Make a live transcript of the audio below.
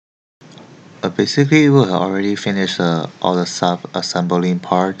Basically, we already finished all the sub-assembling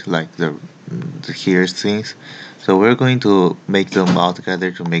part, like the here things. So we're going to make them all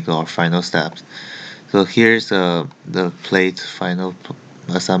together to make our final steps. So here's the plate final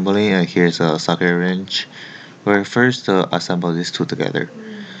assembly, and here's a socket wrench. We're first assemble these two together.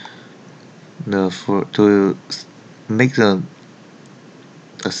 To make the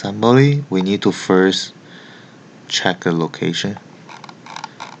assembly, we need to first check the location.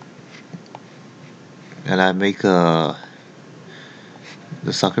 And I make the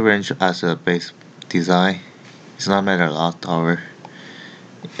socket wrench as a base design. It's not made a lock tower.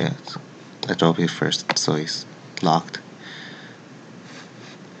 Yeah, I drop it first, so it's locked.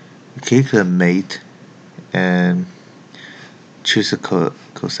 Click the mate and choose a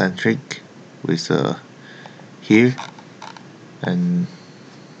concentric with here and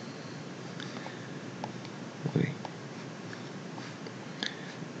wait.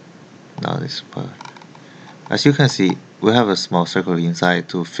 Now this part. As you can see, we have a small circle inside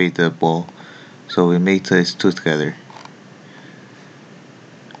to fit the ball, so we make these two together.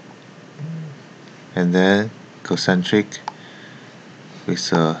 And then concentric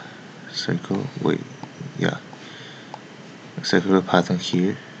with a circle. Wait, yeah, circular pattern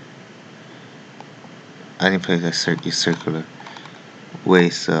here. Any place that is circular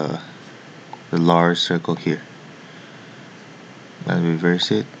with the large circle here. And reverse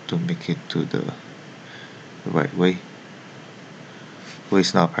it to make it to the right way. Well,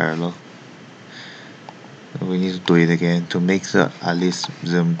 it's not parallel. We need to do it again to make the at least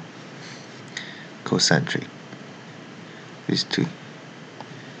the concentric. These two.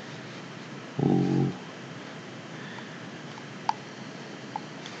 Ooh.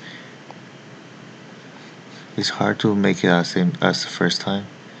 It's hard to make it as same as the first time,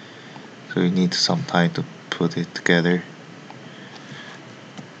 so you need some time to put it together.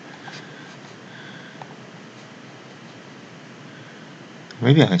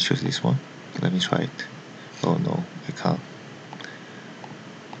 Maybe I can choose this one. Let me try it. Oh no, I can't.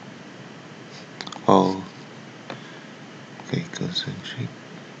 Oh. Okay, concentric.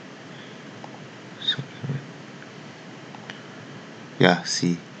 Yeah,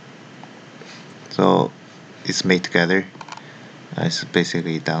 see. So it's made together. It's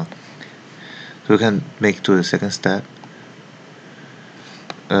basically done. So we can make to the second step.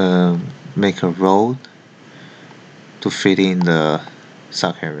 Make a road to fit in the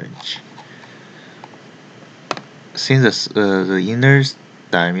socket wrench. Since the inner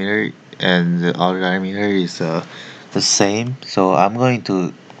diameter and the outer diameter is the same, so I'm going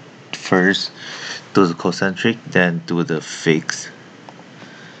to first do the concentric, then do the fix.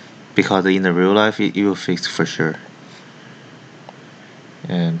 Because in the real life, it will fix for sure.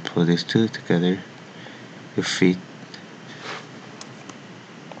 And put these two together, you fit.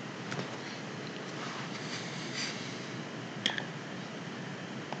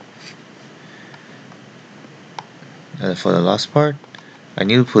 And for the last part, I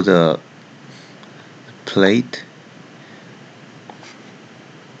need to put a plate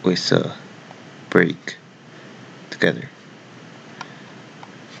with a brake together.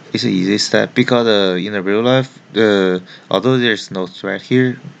 It's an easy step because in the real life, although there's no thread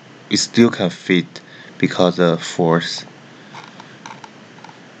here, it still can fit because of force.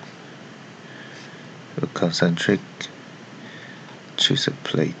 The concentric, choose a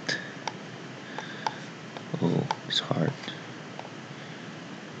plate. Oh, it's hard.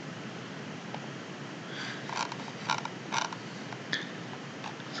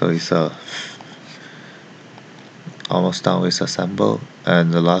 So it's almost done with assemble,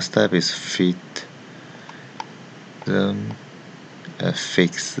 and the last step is fit them and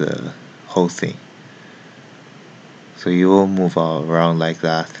fix the whole thing. So you will move around like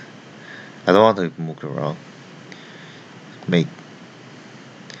that. I don't want to move around. Make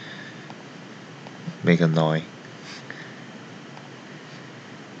a noise.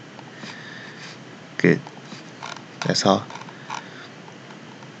 Good. That's all.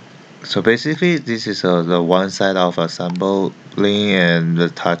 So basically, this is the one side of assembling and the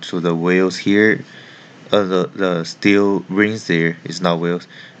touch to the wheels here. The steel rings there is not wheels,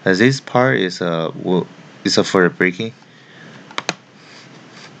 and this part is for the braking.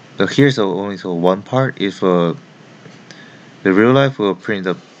 So here's only one part. If the real life will print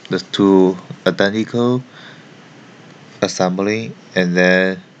the two identical assembly and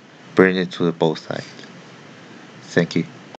then bring it to both sides. Thank you.